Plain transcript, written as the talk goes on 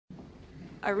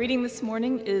Our reading this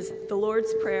morning is the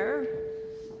Lord's Prayer,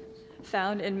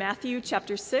 found in Matthew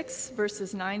chapter 6,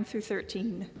 verses 9 through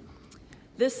 13.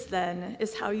 This, then,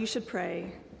 is how you should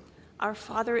pray. Our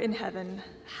Father in heaven,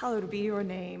 hallowed be your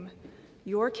name.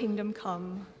 Your kingdom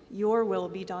come, your will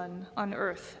be done, on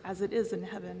earth as it is in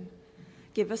heaven.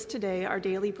 Give us today our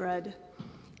daily bread,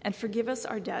 and forgive us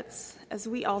our debts, as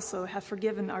we also have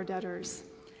forgiven our debtors.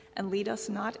 And lead us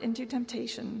not into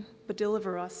temptation, but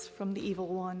deliver us from the evil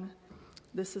one.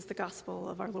 This is the gospel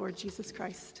of our Lord Jesus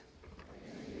Christ.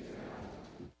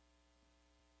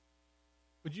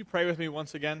 Would you pray with me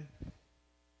once again?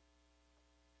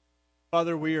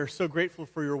 Father, we are so grateful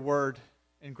for your word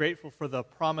and grateful for the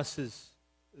promises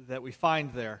that we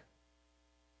find there.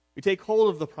 We take hold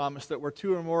of the promise that where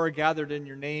two or more are gathered in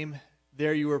your name,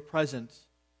 there you are present.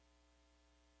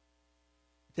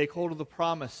 We take hold of the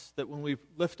promise that when we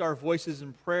lift our voices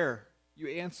in prayer, you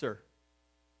answer.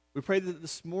 We pray that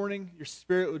this morning your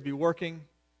Spirit would be working,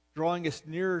 drawing us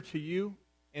nearer to you,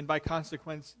 and by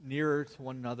consequence, nearer to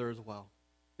one another as well.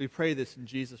 We pray this in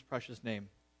Jesus' precious name.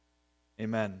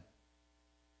 Amen.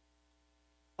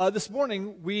 This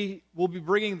morning, we will be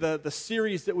bringing the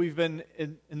series that we've been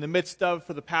in the midst of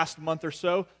for the past month or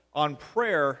so on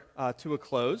prayer to a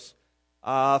close.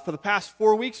 For the past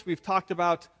 4 weeks, we've talked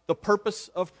about the purpose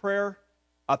of prayer,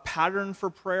 a pattern for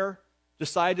prayer.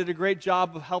 Josiah did a great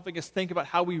job of helping us think about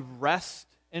how we rest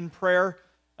in prayer.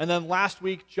 And then last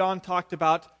week, John talked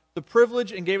about the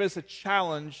privilege and gave us a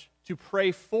challenge to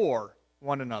pray for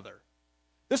one another.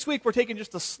 This week, we're taking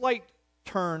just a slight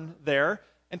turn there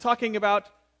and talking about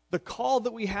the call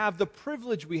that we have, the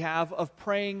privilege we have of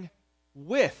praying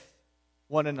with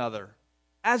one another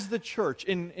as the church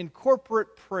in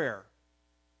corporate prayer.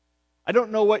 I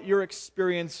don't know what your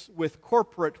experience with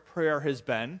corporate prayer has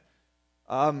been.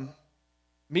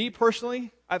 Me,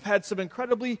 personally, I've had some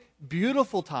incredibly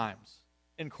beautiful times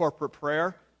in corporate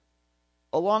prayer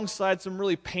alongside some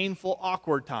really painful,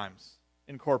 awkward times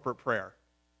in corporate prayer.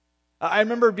 I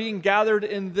remember being gathered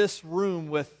in this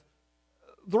room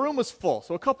the room was full,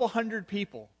 so a couple hundred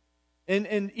people.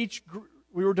 And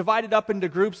we were divided up into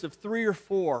groups of 3 or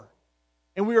 4.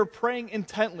 And we were praying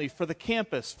intently for the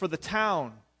campus, for the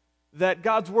town, that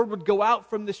God's word would go out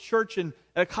from this church and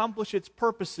accomplish its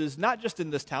purposes, not just in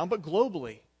this town, but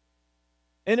globally.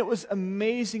 And it was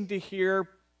amazing to hear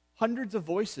hundreds of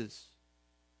voices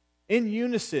in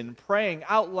unison, praying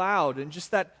out loud, and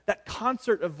just that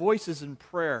concert of voices in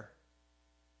prayer.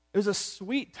 It was a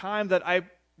sweet time that I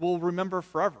will remember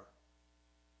forever.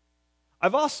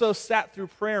 I've also sat through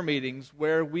prayer meetings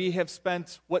where we have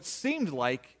spent what seemed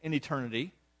like an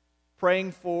eternity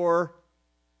praying for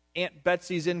Aunt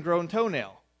Betsy's ingrown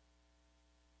toenail.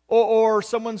 Or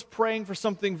someone's praying for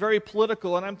something very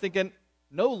political, and I'm thinking,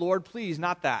 no, Lord, please,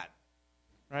 not that.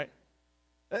 Right?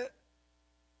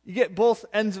 You get both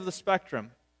ends of the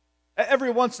spectrum. Every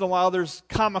once in a while, there's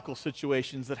comical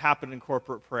situations that happen in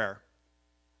corporate prayer.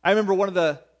 I remember one of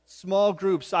the small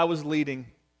groups I was leading,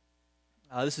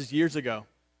 this is years ago,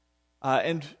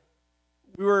 and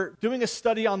we were doing a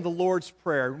study on the Lord's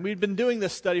Prayer. We'd been doing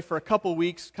this study for a couple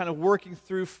weeks, kind of working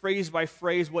through phrase by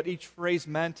phrase what each phrase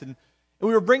meant, and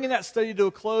we were bringing that study to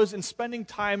a close and spending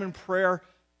time in prayer,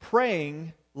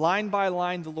 praying line by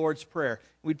line the Lord's Prayer.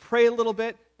 We'd pray a little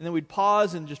bit, and then we'd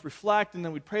pause and just reflect, and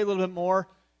then we'd pray a little bit more.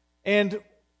 And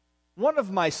one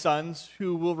of my sons,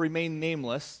 who will remain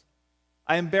nameless,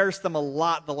 I embarrassed them a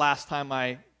lot the last time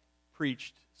I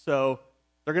preached, so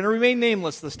they're going to remain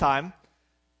nameless this time,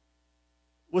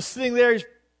 was sitting there,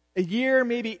 a year,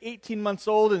 maybe 18 months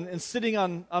old, and sitting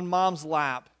on mom's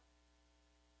lap.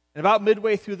 And about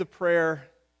midway through the prayer,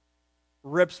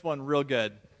 rips one real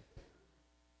good.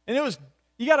 And it was,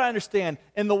 you got to understand,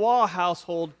 in the Waugh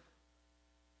household,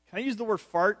 can I use the word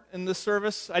fart in this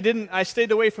service? I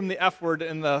stayed away from the F word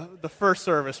in the first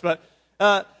service, but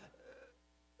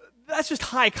that's just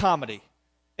high comedy.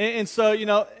 And so, in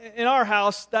our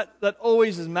house, that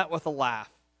always is met with a laugh.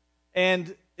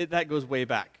 And that goes way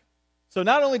back. So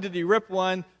not only did he rip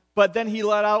one, but then he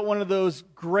let out one of those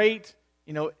great,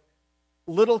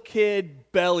 little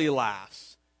kid belly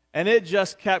laughs. And it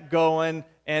just kept going,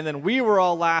 and then we were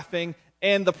all laughing,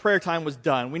 and the prayer time was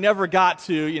done. We never got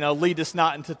to, lead us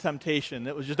not into temptation.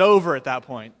 It was just over at that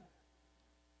point.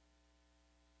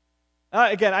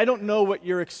 Again, I don't know what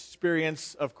your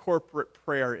experience of corporate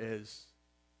prayer is,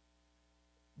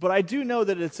 but I do know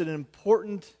that it's an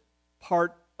important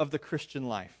part of the Christian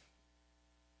life.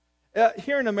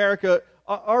 Here in America,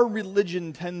 our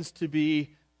religion tends to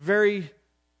be very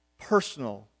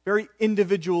personal, very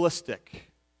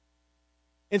individualistic.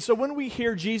 And so when we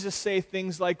hear Jesus say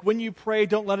things like, when you pray,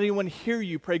 don't let anyone hear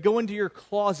you pray, go into your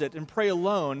closet and pray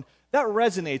alone, that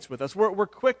resonates with us. We're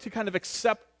quick to kind of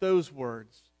accept those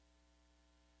words.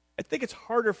 I think it's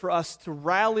harder for us to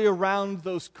rally around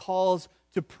those calls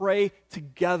to pray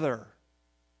together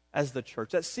as the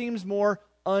church. That seems more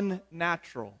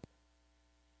unnatural.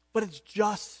 But it's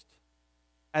just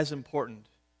as important.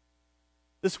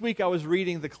 This week I was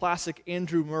reading the classic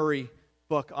Andrew Murray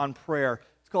book on prayer.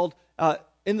 It's called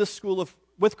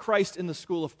With Christ in the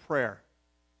School of Prayer.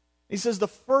 He says the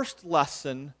first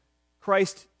lesson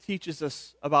Christ teaches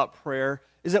us about prayer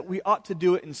is that we ought to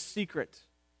do it in secret.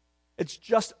 It's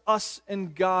just us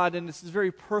and God, and it's a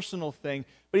very personal thing.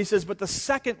 But he says, but the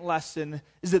second lesson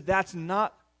is that that's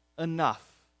not enough.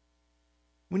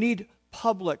 We need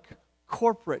public,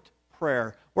 corporate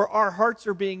prayer, where our hearts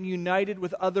are being united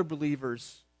with other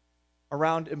believers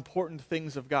around important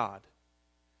things of God.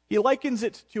 He likens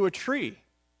it to a tree.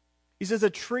 He says a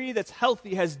tree that's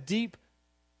healthy has deep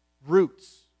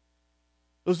roots.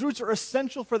 Those roots are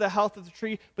essential for the health of the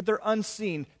tree, but they're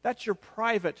unseen. That's your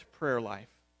private prayer life.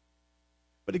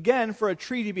 But again, for a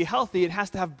tree to be healthy, it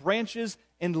has to have branches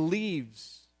and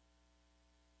leaves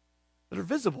that are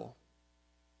visible.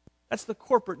 That's the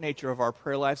corporate nature of our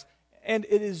prayer lives, and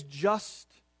it is just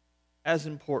as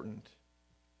important.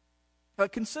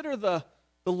 Consider the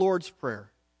Lord's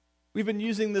Prayer. We've been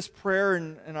using this prayer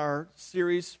in our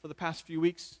series for the past few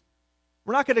weeks.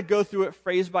 We're not going to go through it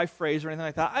phrase by phrase or anything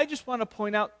like that. I just want to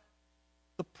point out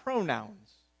the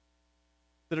pronouns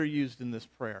that are used in this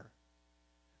prayer.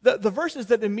 The verses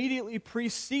that immediately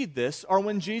precede this are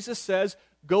when Jesus says,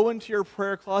 go into your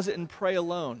prayer closet and pray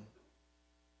alone.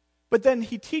 But then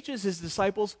he teaches his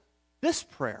disciples this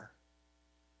prayer,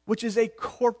 which is a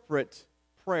corporate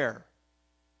prayer.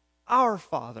 Our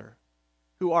Father,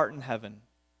 who art in heaven,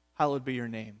 hallowed be your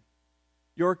name.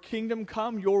 Your kingdom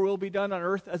come, your will be done on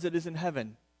earth as it is in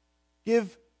heaven.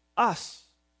 Give us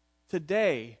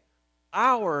today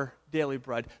our daily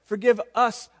bread. Forgive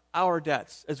us our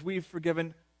debts as we've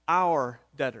forgiven our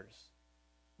debtors.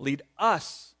 Lead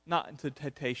us not into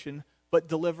temptation, but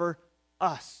deliver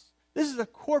us. This is a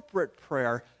corporate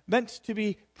prayer meant to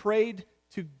be prayed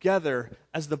together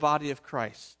as the body of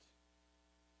Christ.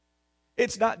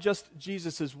 It's not just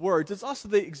Jesus' words, it's also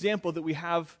the example that we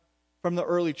have from the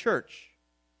early church.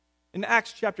 In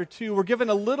Acts chapter 2, we're given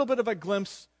a little bit of a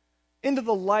glimpse into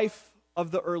the life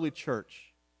of the early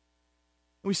church.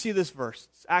 We see this verse,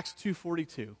 it's Acts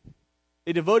 2:42.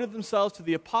 They devoted themselves to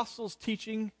the apostles'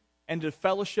 teaching and to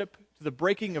fellowship, to the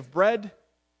breaking of bread,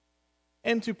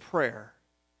 and to prayer.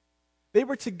 They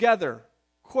were together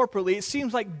corporately, it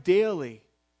seems like daily,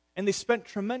 and they spent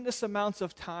tremendous amounts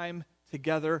of time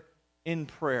together in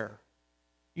prayer,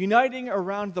 uniting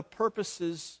around the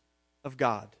purposes of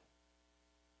God.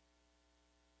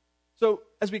 So,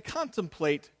 as we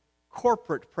contemplate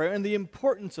corporate prayer and the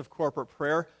importance of corporate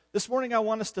prayer, this morning I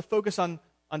want us to focus on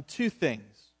two things.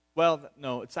 Well,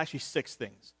 no, it's actually 6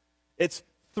 things. It's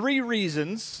 3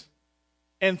 reasons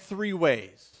and 3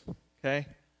 ways. Okay?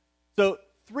 So,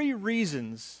 3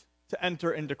 reasons to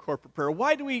enter into corporate prayer.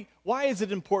 Why is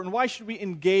it important? Why should we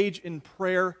engage in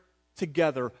prayer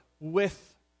together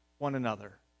with one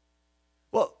another?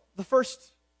 Well, the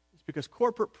first is because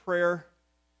corporate prayer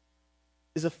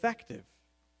is effective.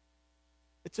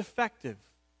 It's effective.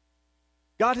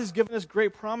 God has given us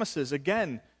great promises.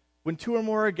 Again, when 2 or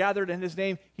more are gathered in his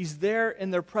name, he's there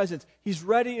in their presence. He's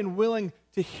ready and willing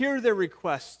to hear their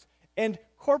requests. And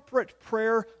corporate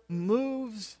prayer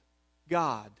moves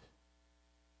God.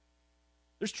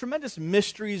 There's tremendous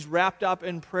mysteries wrapped up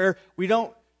in prayer. We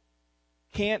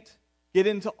can't get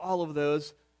into all of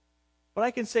those. But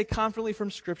I can say confidently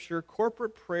from Scripture,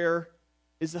 corporate prayer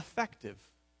is effective.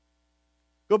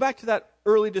 Go back to that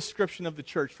early description of the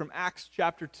church from Acts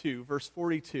chapter 2, verse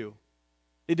 42.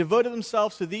 They devoted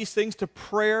themselves to these things, to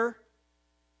prayer,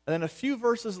 and then a few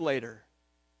verses later,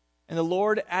 and the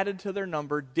Lord added to their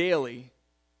number daily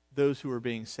those who were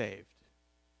being saved.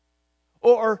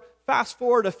 Or fast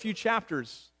forward a few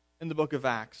chapters in the book of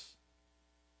Acts.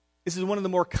 This is one of the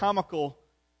more comical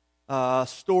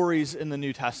stories in the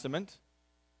New Testament.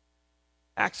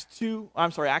 Acts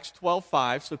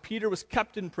 12:5. So Peter was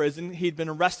kept in prison. He'd been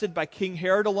arrested by King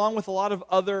Herod along with a lot of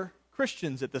other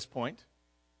Christians at this point.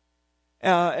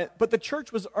 But the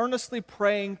church was earnestly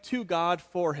praying to God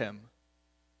for him.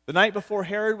 The night before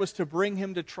Herod was to bring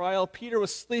him to trial, Peter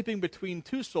was sleeping between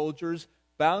 2 soldiers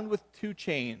bound with 2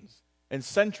 chains, and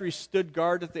sentries stood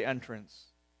guard at the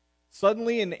entrance.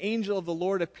 Suddenly an angel of the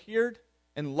Lord appeared,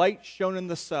 and light shone in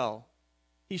the cell.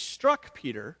 He struck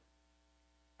Peter.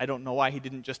 I don't know why he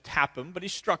didn't just tap him, but he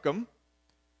struck him.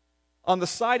 on the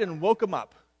side and woke him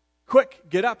up. "Quick,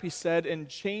 get up," he said, and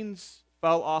chains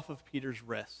fell off of Peter's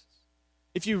wrists.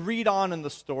 If you read on in the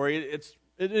story, it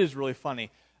is really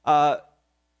funny.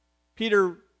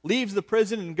 Peter leaves the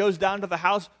prison and goes down to the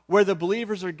house where the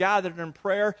believers are gathered in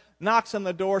prayer, knocks on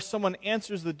the door, someone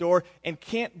answers the door, and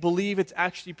can't believe it's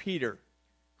actually Peter.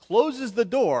 Closes the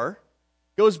door,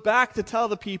 goes back to tell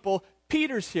the people,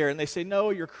 "Peter's here," and they say, "No,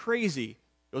 you're crazy."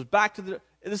 Goes back to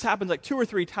this happens like 2 or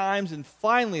 3 times, and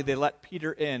finally they let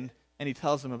Peter in, and he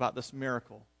tells them about this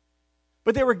miracle.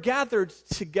 But they were gathered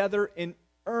together in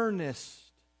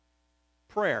earnest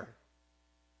prayer.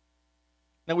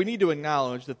 Now, we need to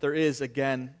acknowledge that there is,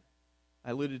 again, I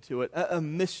alluded to it, a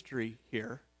mystery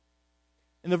here.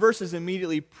 In the verses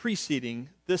immediately preceding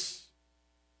this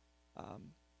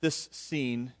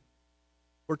scene,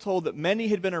 we're told that many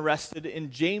had been arrested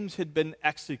and James had been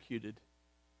executed.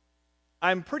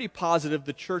 I'm pretty positive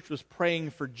the church was praying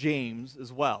for James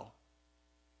as well,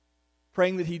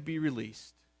 praying that he'd be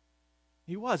released.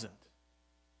 He wasn't.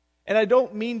 And I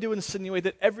don't mean to insinuate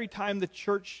that every time the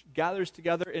church gathers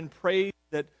together and prays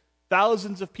that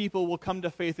thousands of people will come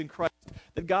to faith in Christ,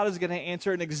 that God is going to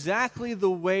answer in exactly the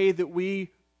way that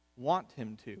we want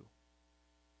him to.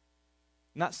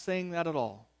 I'm not saying that at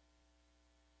all.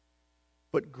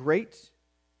 But great,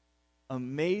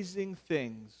 amazing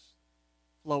things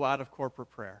flow out of corporate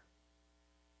prayer.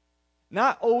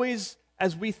 Not always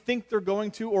as we think they're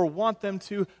going to or want them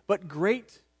to, but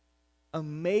great,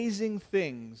 amazing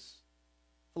things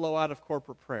flow out of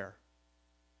corporate prayer.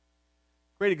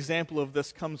 A great example of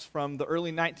this comes from the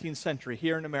early 19th century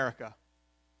here in America.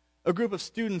 A group of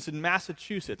students in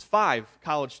Massachusetts, 5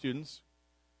 college students,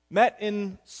 met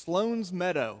in Sloan's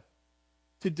Meadow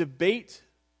to debate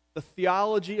the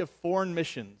theology of foreign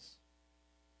missions.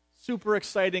 Super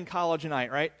exciting college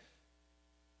night, right?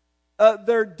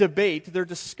 Their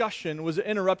discussion was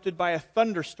interrupted by a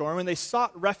thunderstorm, and they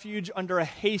sought refuge under a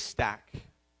haystack.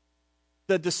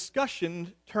 The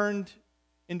discussion turned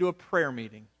into a prayer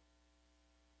meeting.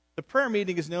 The prayer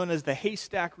meeting is known as the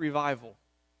Haystack Revival.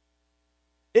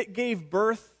 It gave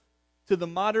birth to the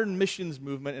modern missions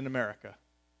movement in America.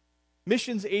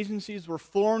 Missions agencies were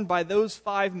formed by those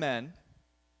 5 men,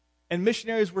 and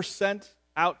missionaries were sent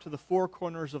out to the 4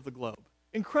 corners of the globe.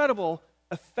 Incredible,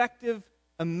 effective,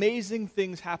 amazing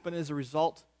things happen as a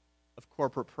result of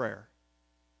corporate prayer.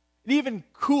 An even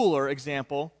cooler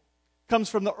example comes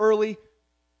from the early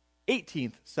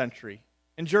 18th century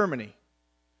in Germany.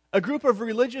 A group of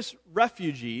religious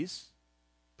refugees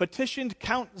petitioned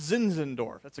Count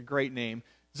Zinzendorf, that's a great name,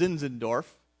 Zinzendorf,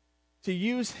 to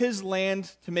use his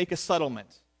land to make a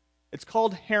settlement. It's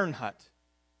called Herrnhut.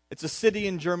 It's a city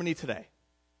in Germany today.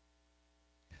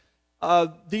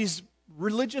 These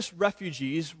religious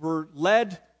refugees were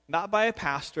led not by a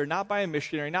pastor, not by a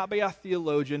missionary, not by a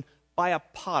theologian, by a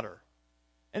potter.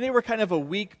 And they were kind of a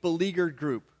weak, beleaguered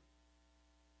group.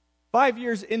 5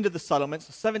 years into the settlement,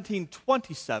 so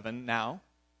 1727 now,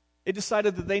 it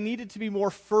decided that they needed to be more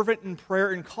fervent in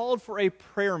prayer and called for a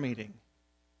prayer meeting.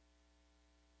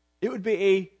 It would be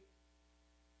a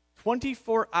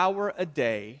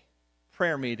 24-hour-a-day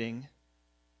prayer meeting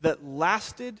that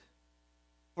lasted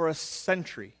for a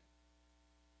century,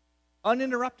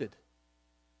 uninterrupted.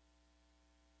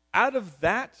 Out of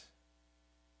that,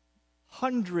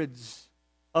 hundreds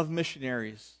of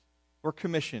missionaries were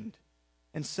commissioned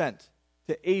and sent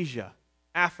to Asia,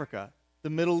 Africa, the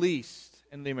Middle East,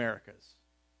 and the Americas.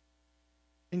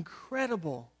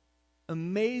 Incredible,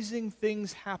 amazing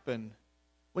things happen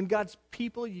when God's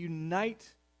people unite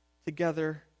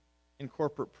together in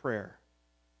corporate prayer.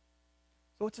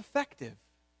 So it's effective.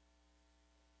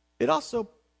 It also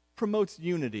promotes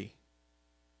unity.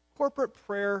 Corporate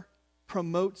prayer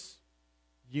promotes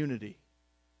unity.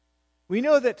 We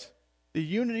know that the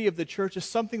unity of the church is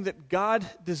something that God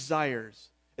desires.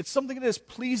 It's something that is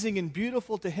pleasing and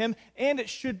beautiful to Him, and it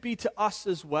should be to us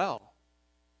as well.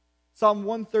 Psalm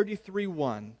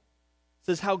 133:1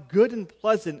 says, "How good and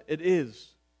pleasant it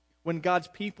is when God's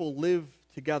people live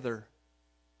together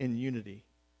in unity."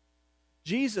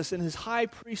 Jesus, in His high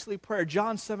priestly prayer,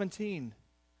 John 17,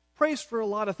 prays for a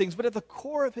lot of things, but at the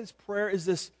core of His prayer is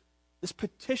this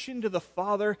petition to the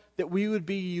Father that we would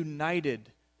be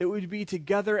united, that we would be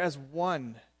together as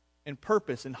one in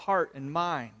purpose, in heart, and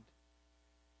mind.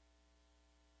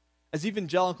 As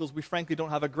evangelicals, we frankly don't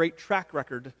have a great track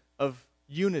record of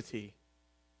unity.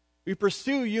 We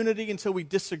pursue unity until we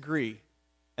disagree,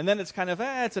 and then it's kind of,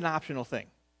 it's an optional thing.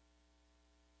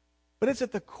 But it's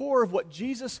at the core of what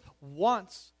Jesus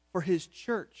wants for His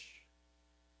church,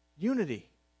 unity.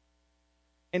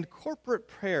 And corporate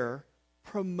prayer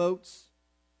promotes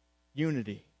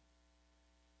unity.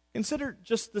 Consider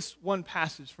just this one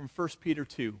passage from 1 Peter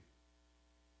 2.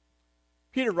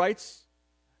 Peter writes,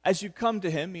 "As you come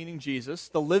to him," meaning Jesus,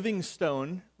 "the living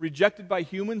stone, rejected by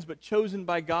humans but chosen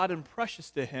by God and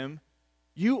precious to him,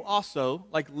 you also,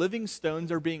 like living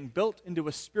stones, are being built into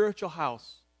a spiritual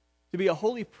house, to be a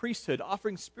holy priesthood,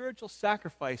 offering spiritual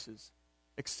sacrifices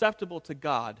acceptable to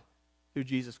God through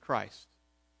Jesus Christ."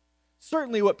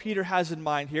 Certainly what Peter has in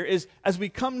mind here is, as we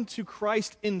come to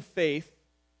Christ in faith,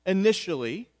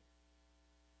 initially,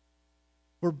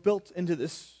 we're built into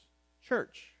this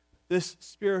church, this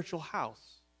spiritual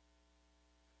house.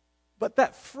 But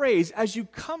that phrase, "as you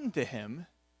come to him,"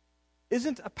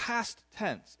 isn't a past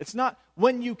tense. It's not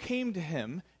when you came to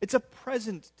him. It's a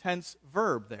present tense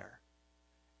verb there.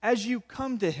 As you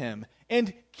come to him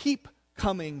and keep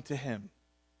coming to him,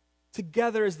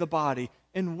 together as the body,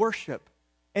 in worship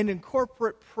and in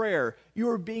corporate prayer, you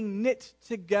are being knit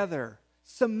together,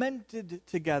 cemented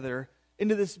together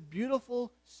into this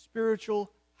beautiful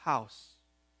spiritual house,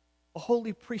 a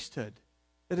holy priesthood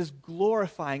that is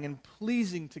glorifying and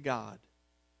pleasing to God.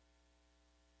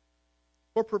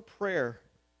 Corporate prayer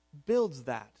builds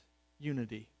that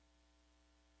unity.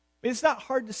 I mean, it's not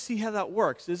hard to see how that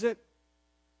works, is it?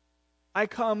 I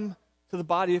come to the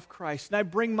body of Christ, and I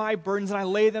bring my burdens, and I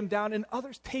lay them down, and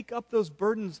others take up those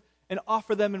burdens and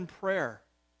offer them in prayer.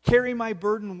 Carry my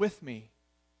burden with me.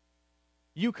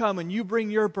 You come and you bring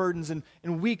your burdens, and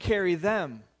we carry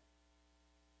them.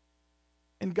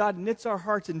 And God knits our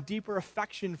hearts in deeper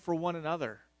affection for one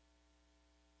another.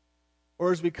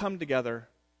 Or as we come together,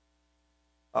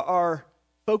 our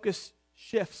focus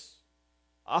shifts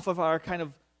off of our kind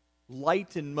of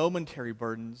light and momentary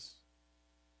burdens.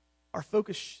 Our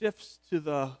focus shifts to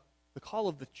the call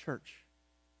of the church,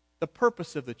 the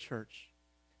purpose of the church,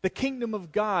 the kingdom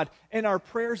of God, and our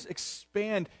prayers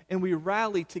expand, and we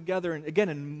rally together, and again,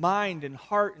 in mind and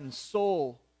heart and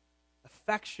soul,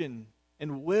 affection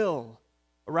and will,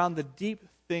 around the deep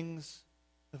things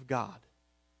of God.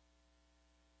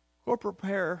 Corporate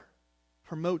prayer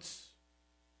promotes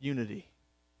unity.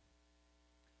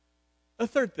 A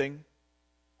third thing,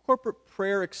 corporate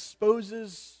prayer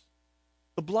exposes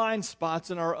the blind spots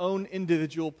in our own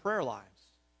individual prayer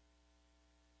lives.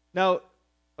 Now, if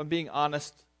I'm being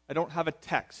honest, I don't have a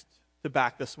text to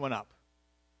back this one up.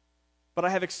 But I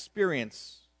have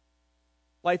experience,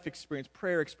 life experience,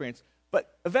 prayer experience.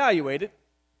 But evaluate it.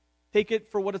 Take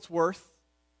it for what it's worth.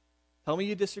 Tell me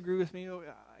you disagree with me.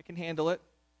 I can handle it.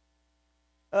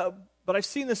 But I've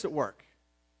seen this at work.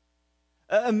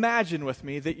 Imagine with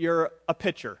me that you're a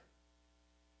pitcher.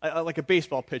 Like a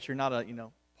baseball pitcher, not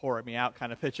a, pour me out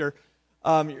kind of pitcher.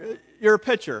 You're a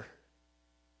pitcher.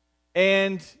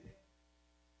 And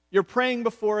you're praying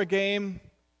before a game.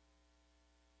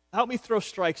 Help me throw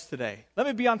strikes today. Let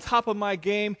me be on top of my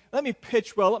game. Let me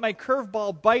pitch well. Let my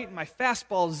curveball bite and my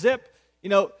fastball zip.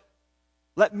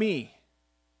 Let me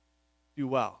do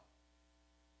well.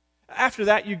 After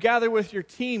that, you gather with your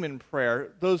team in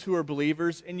prayer, those who are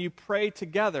believers, and you pray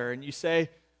together, and you say,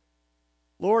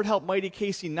 "Lord, help mighty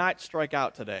Casey not strike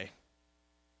out today.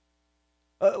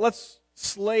 Let's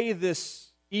slay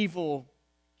this evil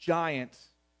giant,"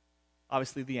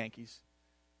 obviously the Yankees.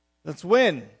 "Let's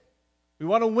win. We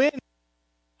want to win.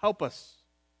 Help us."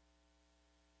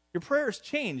 Your prayers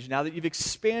change now that you've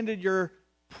expanded your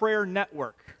prayer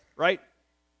network, right?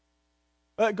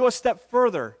 Go a step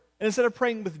further. And instead of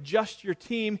praying with just your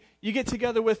team, you get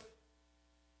together with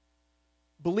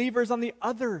believers on the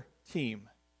other team.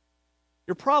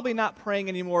 You're probably not praying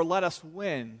anymore, "Let us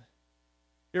win."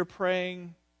 You're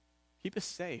praying, "Keep us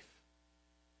safe.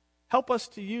 Help us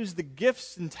to use the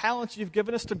gifts and talents you've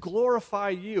given us to glorify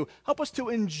you. Help us to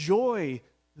enjoy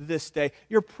this day."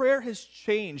 Your prayer has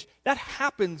changed. That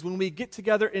happens when we get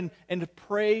together and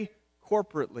pray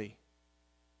corporately.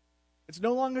 It's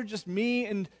no longer just me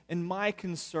and my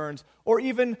concerns, or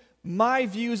even my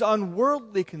views on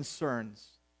worldly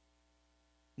concerns.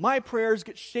 My prayers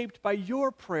get shaped by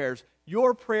your prayers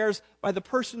by the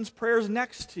person's prayers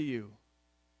next to you.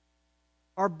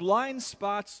 Our blind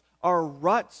spots, our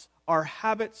ruts, our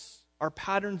habits, our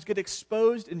patterns get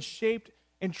exposed and shaped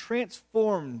and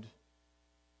transformed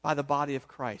by the body of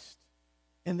Christ.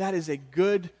 And that is a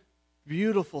good,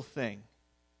 beautiful thing.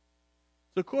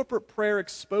 So corporate prayer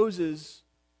exposes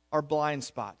our blind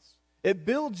spots. It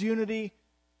builds unity,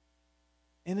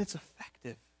 and it's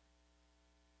effective.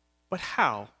 But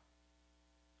how?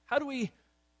 How do we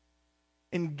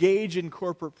engage in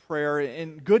corporate prayer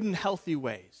in good and healthy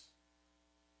ways?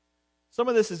 Some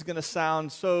of this is going to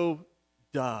sound so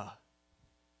duh.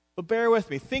 But bear with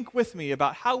me. Think with me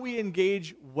about how we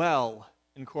engage well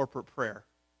in corporate prayer.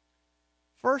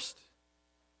 First,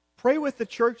 Pray with the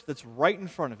church that's right in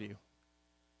front of you.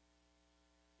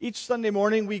 Each Sunday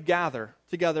morning, we gather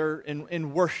together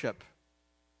in worship.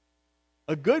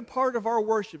 A good part of our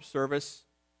worship service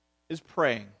is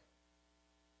praying.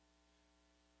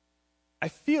 I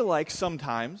feel like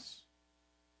sometimes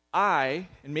I,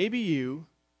 and maybe you,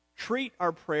 treat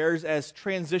our prayers as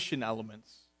transition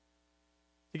elements.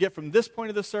 To get from this point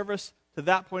of the service to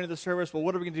that point of the service, well,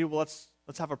 what are we going to do? Well,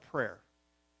 let's have a prayer.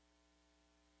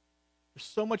 There's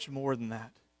so much more than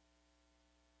that.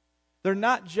 They're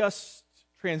not just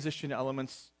transition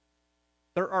elements.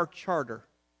 They're our charter.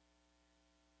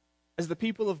 As the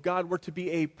people of God, we're to be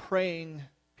a praying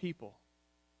people.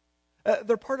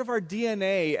 They're part of our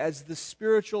DNA as the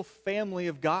spiritual family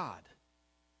of God.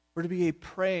 We're to be a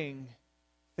praying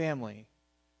family.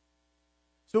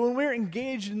 So when we're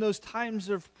engaged in those times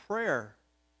of prayer,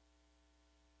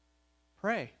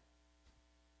 pray.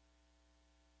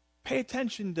 Pay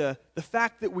attention to the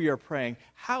fact that we are praying,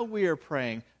 how we are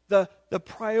praying, the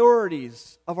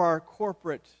priorities of our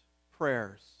corporate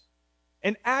prayers.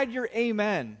 And add your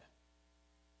amen.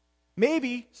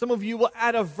 Maybe some of you will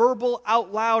add a verbal,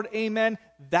 out loud amen.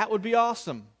 That would be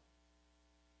awesome.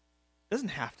 It doesn't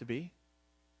have to be.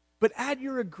 But add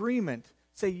your agreement.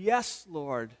 Say, yes,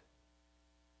 Lord,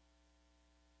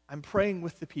 I'm praying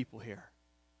with the people here.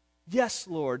 Yes,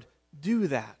 Lord, do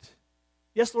that.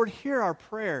 Yes, Lord, hear our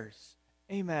prayers.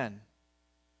 Amen.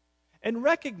 And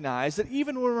recognize that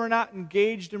even when we're not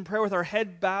engaged in prayer with our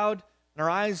head bowed and our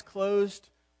eyes closed,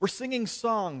 we're singing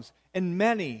songs, and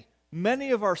many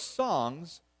of our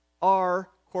songs are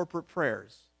corporate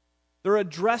prayers. They're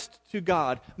addressed to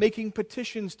God, making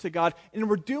petitions to God, and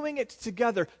we're doing it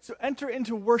together. So enter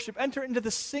into worship, enter into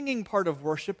the singing part of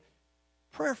worship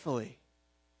prayerfully.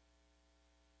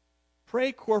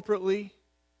 Pray corporately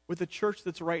with the church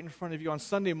that's right in front of you on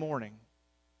Sunday morning.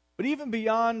 But even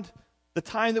beyond the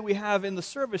time that we have in the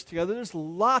service together, there's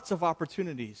lots of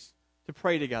opportunities to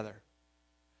pray together.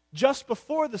 Just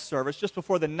before the service, just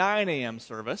before the 9 a.m.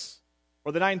 service,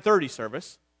 or the 9:30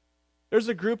 service, there's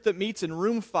a group that meets in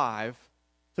room 5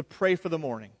 to pray for the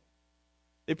morning.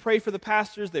 They pray for the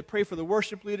pastors, they pray for the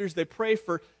worship leaders, they pray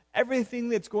for everything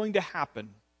that's going to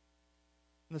happen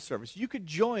in the service. You could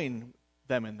join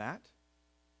them in that.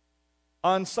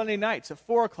 On Sunday nights at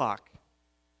 4 o'clock,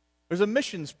 there's a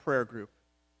missions prayer group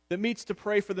that meets to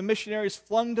pray for the missionaries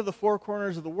flung to the four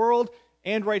corners of the world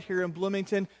and right here in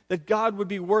Bloomington, that God would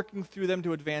be working through them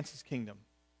to advance His kingdom.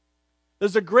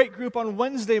 There's a great group on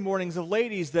Wednesday mornings of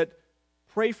ladies that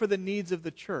pray for the needs of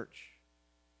the church.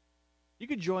 You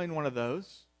could join one of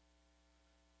those.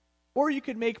 Or you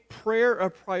could make prayer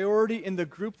a priority in the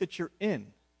group that you're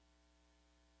in.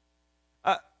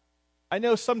 I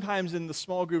know sometimes in the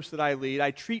small groups that I lead,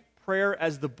 I treat prayer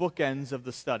as the bookends of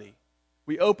the study.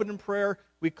 We open in prayer,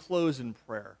 we close in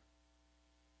prayer.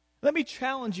 Let me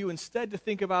challenge you instead to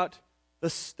think about the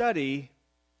study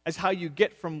as how you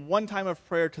get from one time of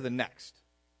prayer to the next.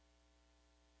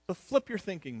 So flip your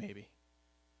thinking maybe.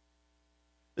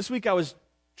 This week I was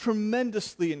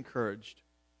tremendously encouraged.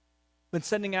 Been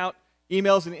sending out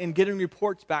emails and getting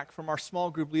reports back from our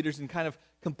small group leaders and kind of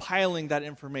compiling that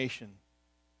information.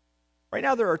 Right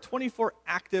now there are 24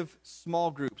 active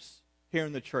small groups here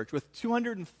in the church with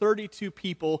 232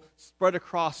 people spread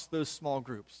across those small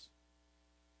groups.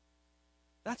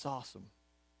 That's awesome.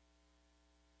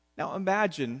 Now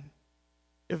imagine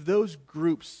if those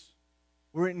groups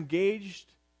were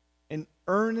engaged in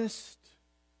earnest,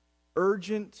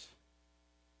 urgent,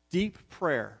 deep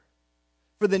prayer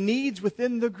for the needs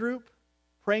within the group,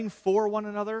 praying for one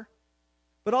another,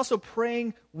 but also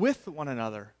praying with one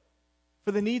another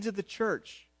for the needs of the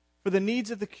church, for the needs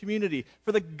of the community,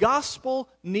 for the gospel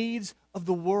needs of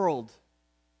the world.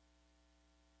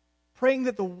 Praying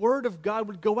that the word of God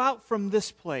would go out from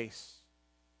this place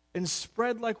and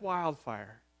spread like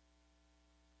wildfire.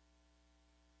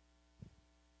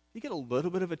 You get a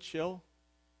little bit of a chill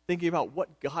thinking about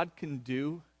what God can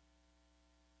do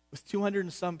with 200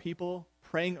 and some people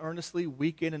praying earnestly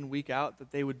week in and week out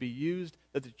that they would be used,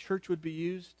 that the church would be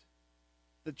used,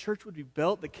 the church would be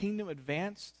built, the kingdom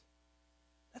advanced.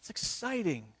 That's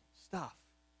exciting stuff.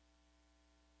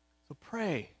 So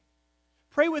pray.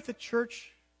 Pray with the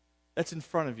church that's in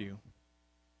front of you.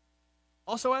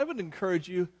 Also, I would encourage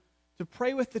you to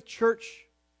pray with the church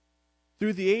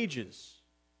through the ages.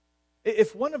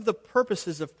 If one of the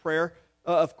purposes of prayer,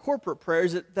 of corporate prayer,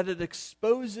 is that it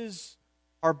exposes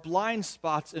our blind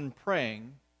spots in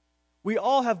praying, we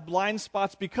all have blind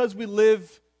spots because we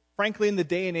live, frankly, in the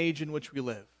day and age in which we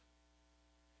live.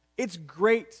 It's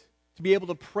great to be able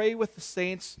to pray with the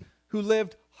saints who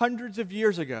lived hundreds of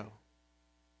years ago.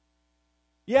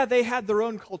 Yeah, they had their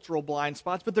own cultural blind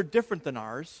spots, but they're different than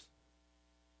ours.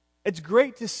 It's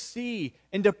great to see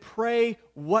and to pray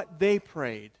what they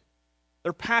prayed,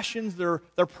 their passions, their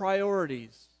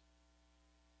priorities.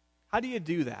 How do you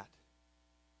do that?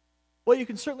 Well, you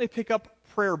can certainly pick up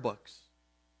prayer books.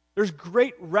 There's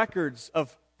great records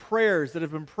of prayers that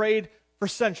have been prayed for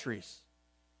centuries.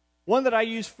 One that I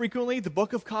use frequently, the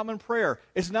Book of Common Prayer,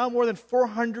 is now more than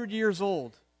 400 years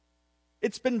old.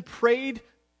 It's been prayed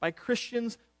by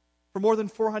Christians for more than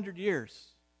 400 years.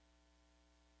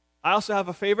 I also have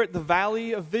a favorite, the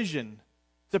Valley of Vision.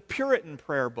 It's a Puritan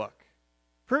prayer book.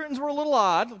 Puritans were a little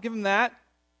odd, I'll give them that,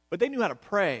 but they knew how to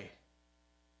pray.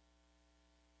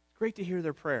 It's great to hear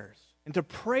their prayers and to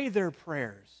pray their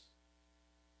prayers.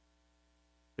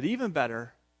 But even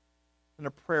better than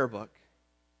a prayer book,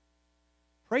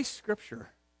 pray Scripture.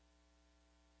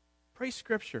 Pray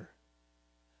Scripture.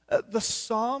 The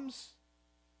Psalms,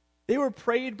 they were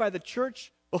prayed by the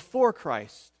church before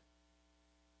Christ.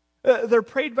 They're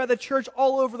prayed by the church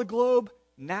all over the globe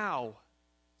now,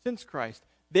 since Christ.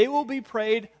 They will be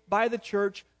prayed by the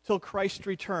church till Christ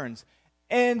returns.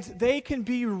 And they can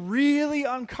be really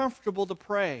uncomfortable to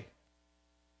pray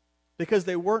because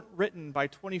they weren't written by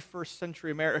 21st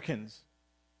century Americans.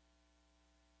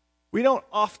 We don't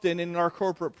often in our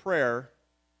corporate prayer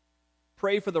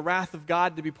pray for the wrath of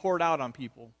God to be poured out on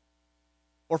people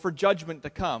or for judgment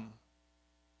to come.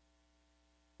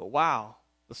 But wow,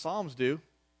 the Psalms do.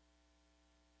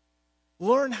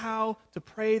 Learn how to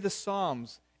pray the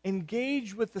Psalms.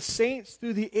 Engage with the saints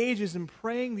through the ages in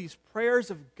praying these prayers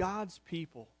of God's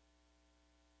people.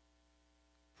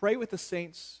 Pray with the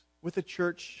saints, with the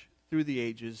church through the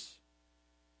ages.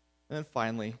 And then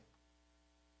finally,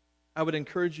 I would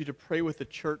encourage you to pray with the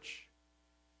church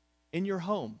in your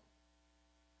home.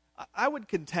 I would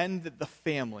contend that the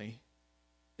family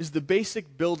is the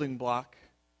basic building block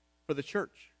for the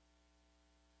church.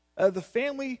 The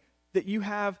family that you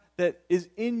have that is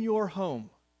in your home.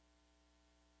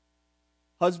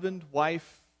 Husband,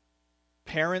 wife,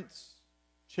 parents,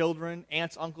 children,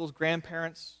 aunts, uncles,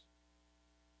 grandparents.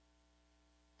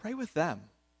 Pray with them.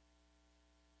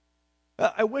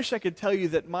 I wish I could tell you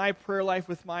that my prayer life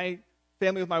with my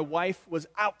family, with my wife, was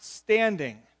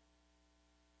outstanding.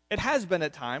 It has been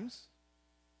at times.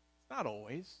 It's not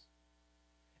always.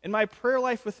 In my prayer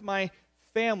life with my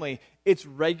family, it's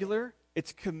regular,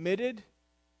 it's committed.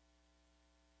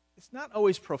 It's not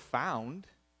always profound.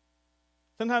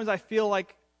 Sometimes I feel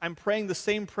like I'm praying the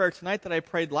same prayer tonight that I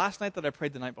prayed last night, that I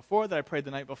prayed the night before, that I prayed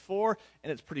the night before,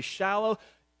 and it's pretty shallow.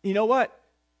 You know what?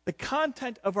 The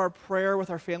content of our prayer with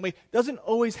our family doesn't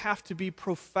always have to be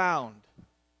profound.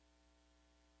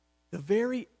 The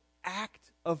very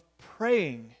act of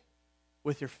praying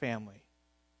with your family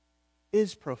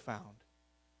is profound.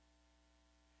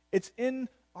 It's in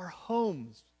our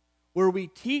homes where we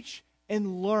teach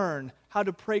and learn how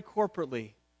to pray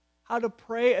corporately, how to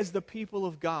pray as the people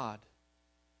of God,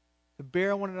 to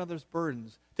bear one another's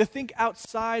burdens, to think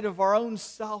outside of our own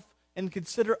self and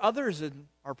consider others in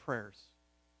our prayers.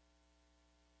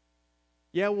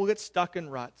 Yeah, we'll get stuck in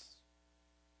ruts,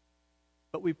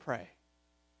 but we pray.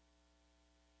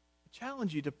 I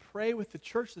challenge you to pray with the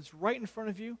church that's right in front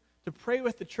of you, to pray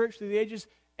with the church through the ages,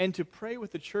 and to pray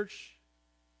with the church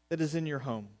that is in your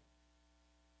home.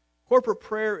 Corporate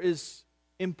prayer is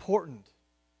important,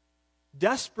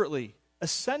 desperately,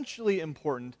 essentially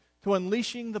important to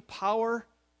unleashing the power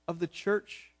of the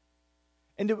church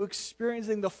and to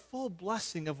experiencing the full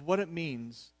blessing of what it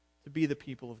means to be the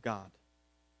people of God.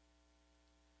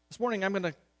 This morning I'm going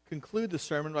to conclude the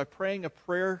sermon by praying a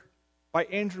prayer by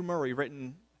Andrew Murray,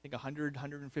 written, I think,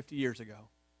 150 years ago.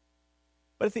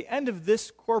 But at the end of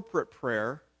this corporate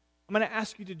prayer, I'm going to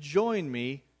ask you to join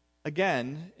me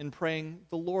again in praying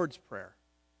the Lord's Prayer.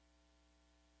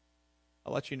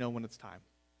 I'll let you know when it's time.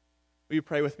 Will you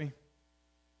pray with me?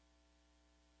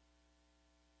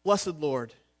 Blessed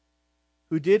Lord,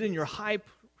 who did in your high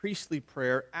priestly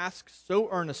prayer ask so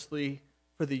earnestly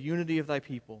for the unity of thy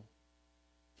people,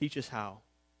 teach us how.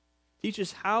 Teach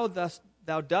us how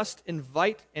thou dost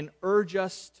invite and urge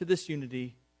us to this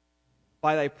unity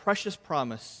by thy precious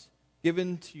promise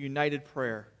given to united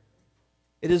prayer.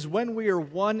 It is when we are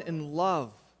one in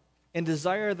love and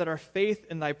desire that our faith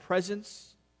in thy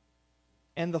presence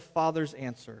and the Father's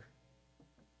answer.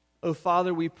 O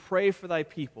Father, we pray for thy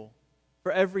people,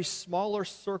 for every smaller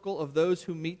circle of those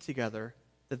who meet together,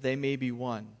 that they may be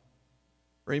one.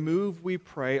 Remove, we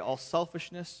pray, all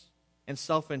selfishness and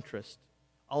self-interest,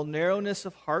 all narrowness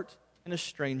of heart and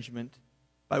estrangement,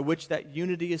 by which that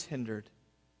unity is hindered.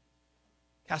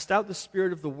 Cast out the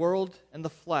spirit of the world and the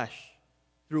flesh,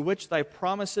 through which thy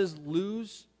promises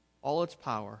lose all its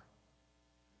power.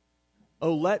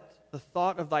 O let the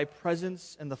thought of thy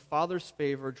presence and the Father's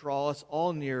favor draw us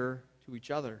all nearer to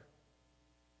each other.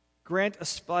 Grant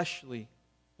especially,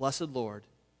 blessed Lord,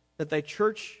 that thy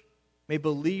church may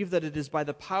believe that it is by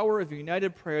the power of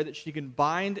united prayer that she can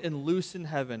bind and loose in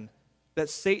heaven, that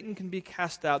Satan can be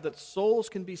cast out, that souls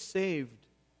can be saved,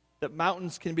 that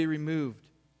mountains can be removed,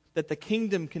 that the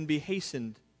kingdom can be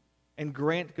hastened, and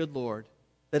grant, good Lord,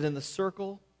 that in the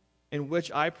circle in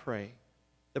which I pray,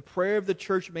 the prayer of the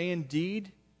church may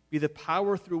indeed be the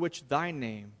power through which thy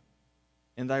name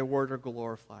and thy word are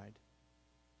glorified.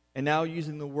 And now,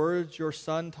 using the words your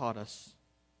Son taught us,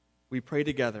 we pray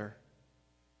together,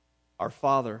 Our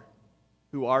Father,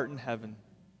 who art in heaven,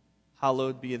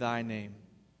 hallowed be thy name.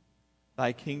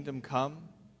 Thy kingdom come,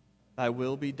 thy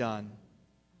will be done,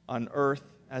 on earth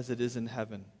as it is in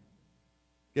heaven.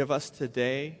 Give us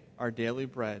today our daily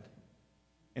bread,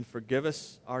 and forgive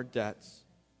us our debts,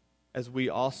 as we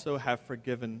also have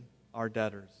forgiven our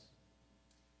debtors.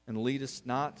 And lead us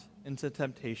not into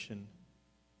temptation,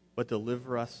 but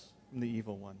deliver us from the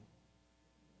evil one.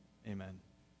 Amen.